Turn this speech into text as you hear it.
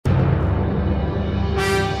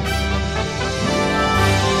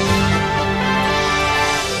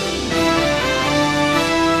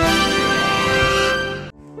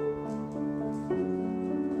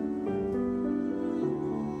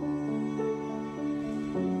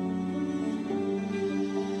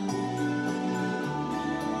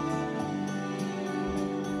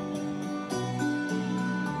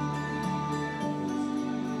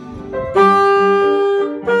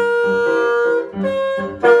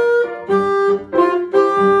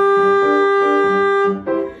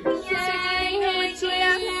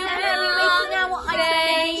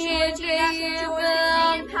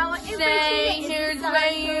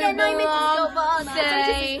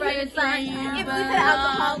with the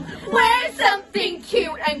alcohol. Wear something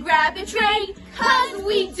cute and grab a tray, 'cause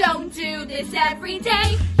we don't do this every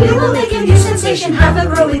day. You will make a new sensation, have a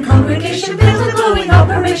growing congregation, build a glowing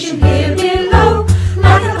operation here below.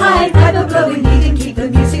 Like a pipe, pipe of glowing heat, and keep the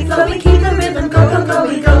music flowing, keep the rhythm go, go,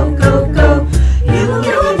 going, go, go, go. You will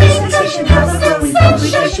make a new sensation, have a growing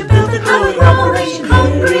congregation, build a glowing operation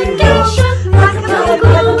here below. Like a pipe,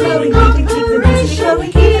 pipe of glowing heat, and keep the music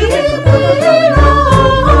flowing, keep the rhythm go, go, going, go,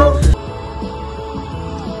 go.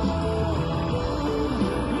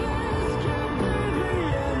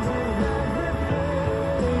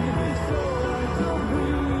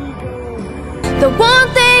 The one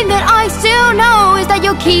thing that I still know is that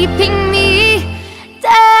you're keeping me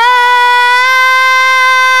down.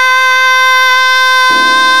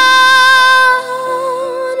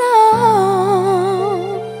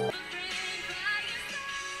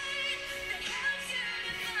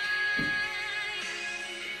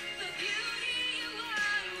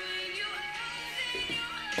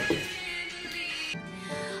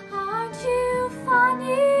 Aren't you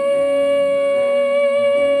funny?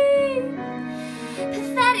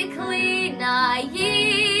 Pathetically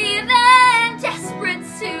naive and desperate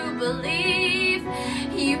to believe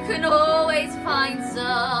you can always find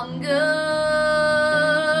some good.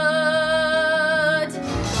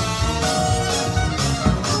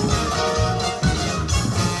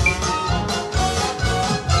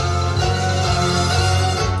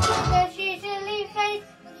 There's usually faith,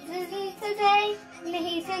 isn't today, and the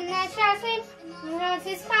heat and they're shouting, the house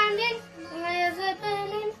is pounding, the rails are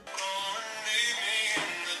burning.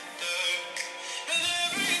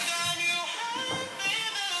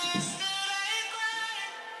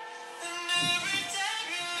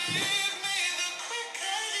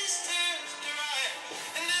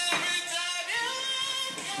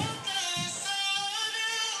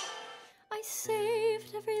 I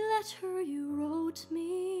saved every letter you wrote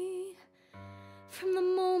me. From the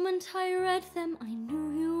moment I read them, I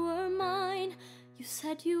knew you were mine. You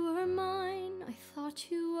said you were mine, I thought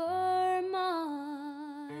you were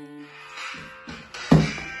mine.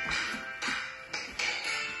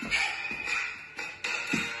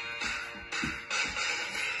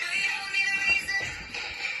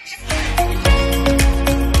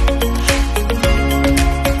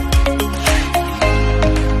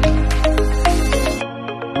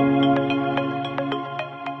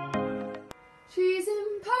 She's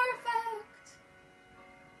imperfect,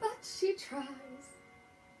 but she tries.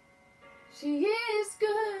 She is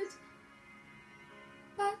good,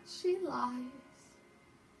 but she lies.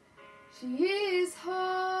 She is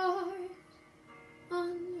hard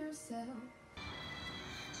on herself.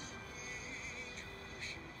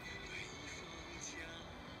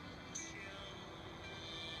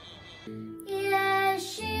 Yeah,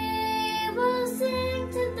 she will sing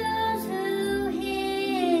to those who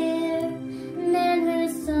hear, and then her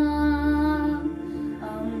song, a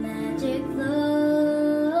magic flow.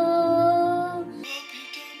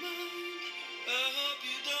 I hope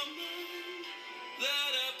you don't mind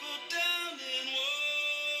that I put down in words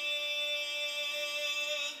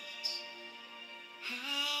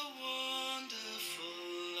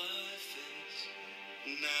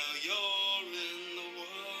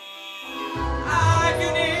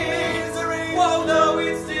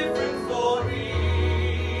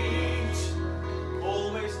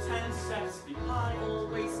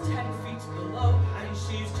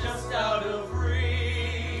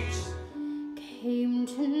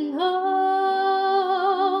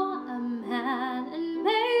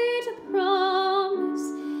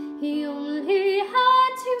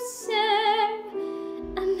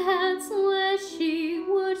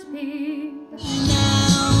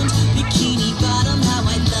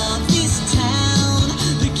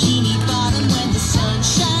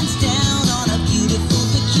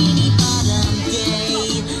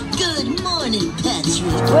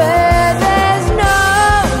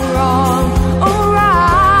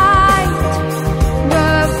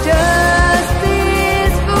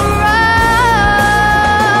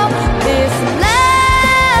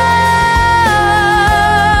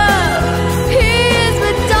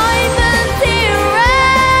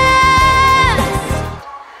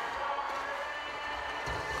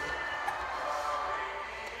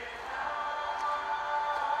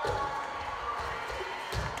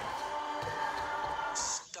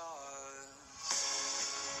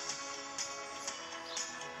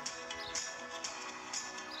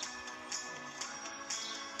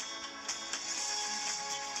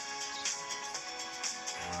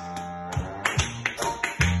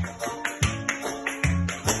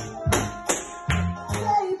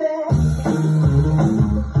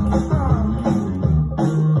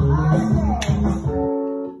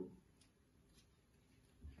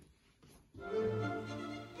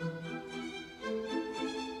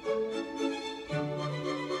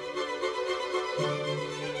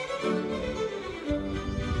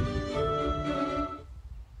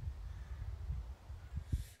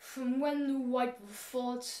from when the white wolf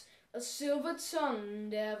fought a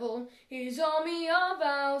silver-tongued devil. His army of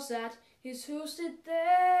owls at his hoofs did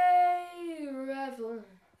they revel.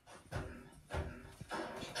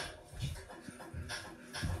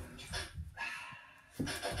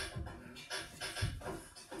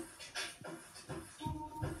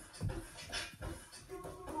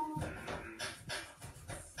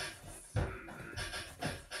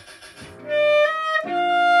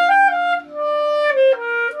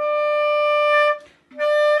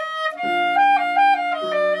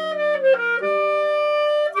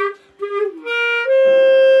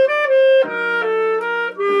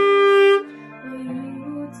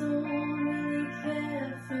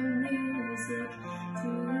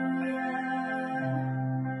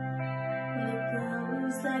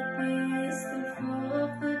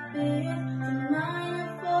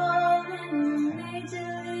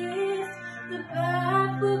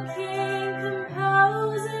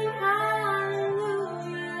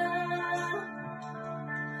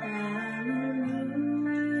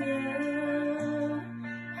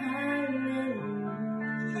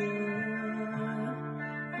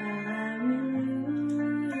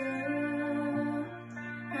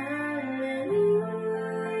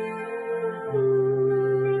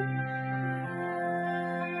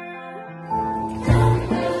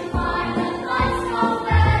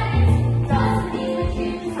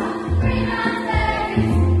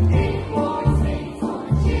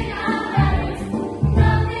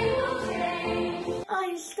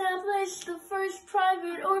 The first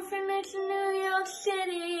private orphanage in New York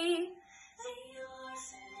City.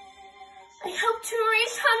 I helped to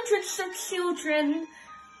raise hundreds of children.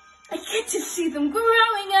 I get to see them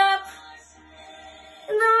growing up.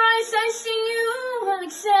 In the rise I see you,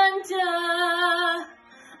 Alexander.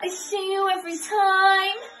 I see you every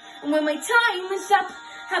time. And when my time is up,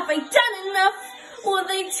 have I done enough? Will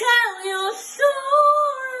they tell your story?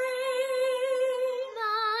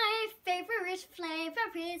 My favorite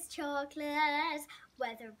flavor is chocolate,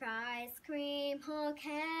 whether ice cream or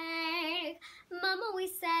cake. Mum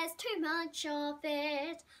always says too much of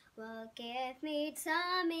it will give me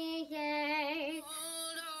tummy ache.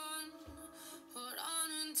 Hold on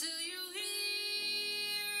until you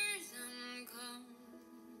hear them come.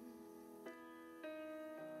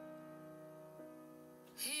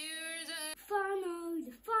 Hear the Follow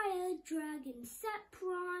the fire dragon, set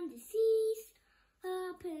prawn disease.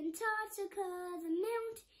 Up Antarctica, the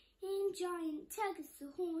mountain giant, Tegus the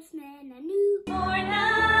horseman, I knew. For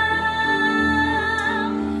now,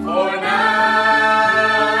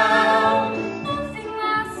 nothing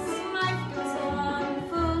lasts, life goes on,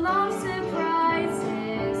 full of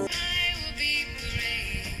surprises. I will be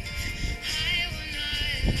brave. I will not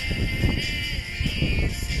let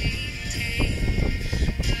anything take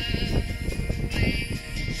away.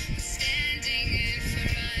 Standing in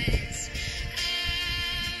front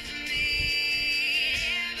of me,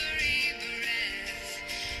 every breath,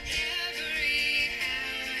 every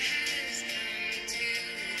hour has come to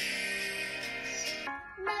this.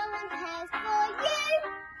 No one cares for you,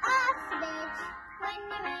 orphanage, when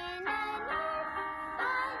you're in an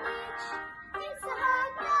orphanage. It's a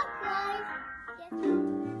hard knock life.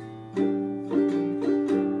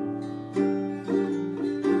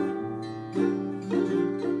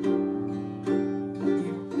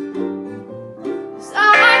 I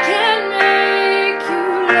can make you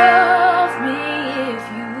love me if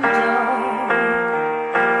you don't.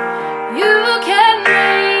 You can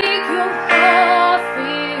make your heart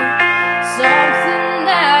feel something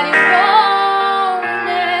that it won't.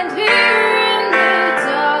 And here in the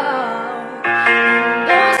dark, in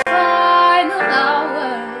those final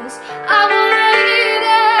hours, I will lay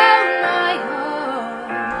down my heart.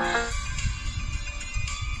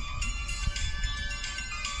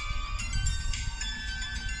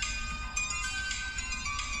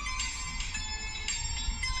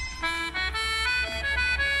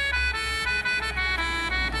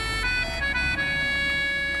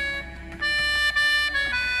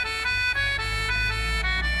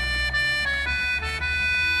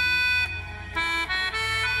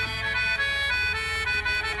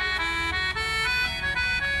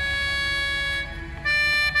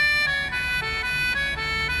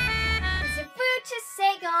 It's a rude to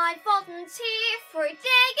say I'd volunteer for a day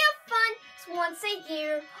of fun. So once a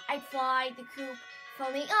year I'd fly the coop if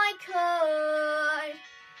only I could.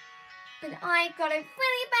 But I got a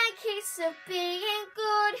really bad case of being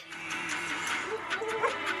good.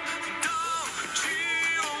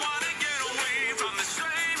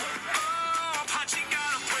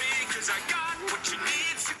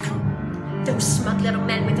 Those smug little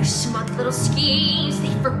men with their smug little schemes,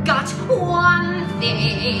 they forgot one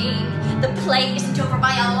anything. The play isn't over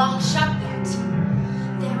by a long shot yet.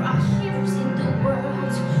 There are heroes in the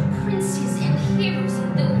world, princes and heroes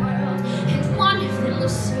in the world, and one of them will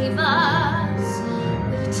save us.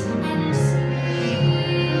 Wait and see.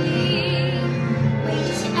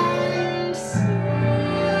 Wait and see.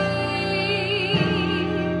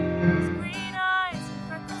 Green eyes,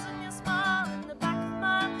 freckles in your smile, in the back of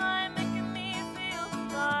my mind, making me feel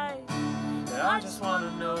alive. I just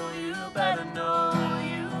wanna know you better know,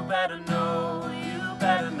 you better know, you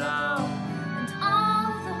better now. And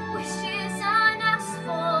all the wishes unasked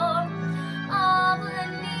for, all the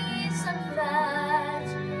needs unfed,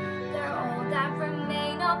 they're all that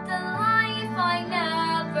remain of the life I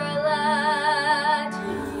never led.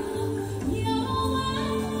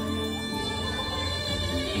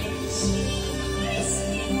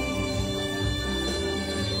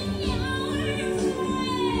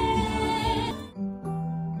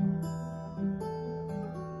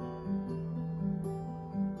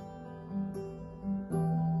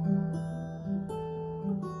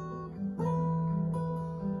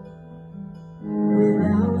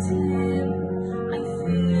 Without him, I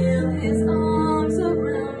feel his arms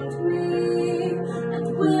around me. And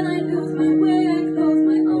when I lift my way, I close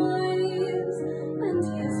my eyes, and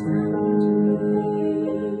he's found me.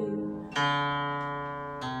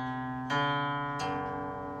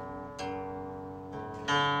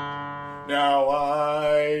 Now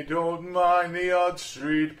I don't mind the odd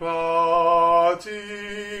street party,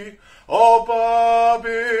 or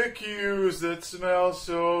barbecues that smell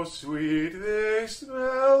so sweet, they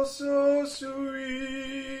smell so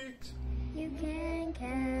sweet. You can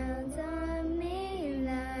count on me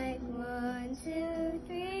like 1, 2,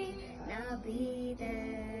 3, and I'll be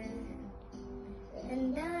there.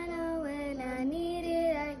 And I know when I need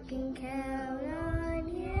it, I can count on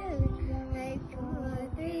you. Like 4,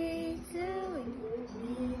 3, 2, and you'll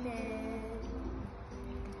be there.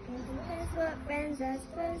 And that's what friends are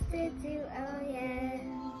supposed to do, oh yeah.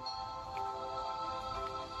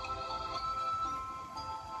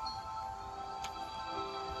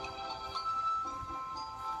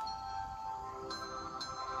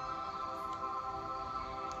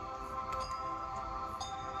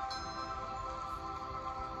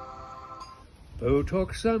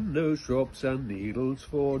 Botox and nose drops and needles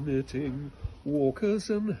for knitting, walkers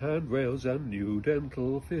and handrails and new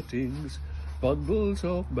dental fittings, bundles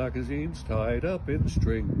of magazines tied up in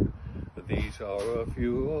string. These are a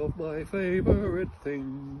few of my favourite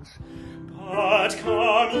things. But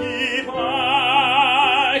come ye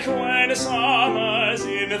back when summer's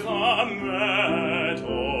in the meadow,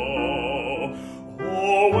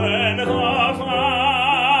 or when the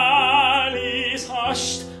valley's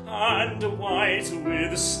hushed and white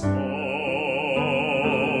with snow.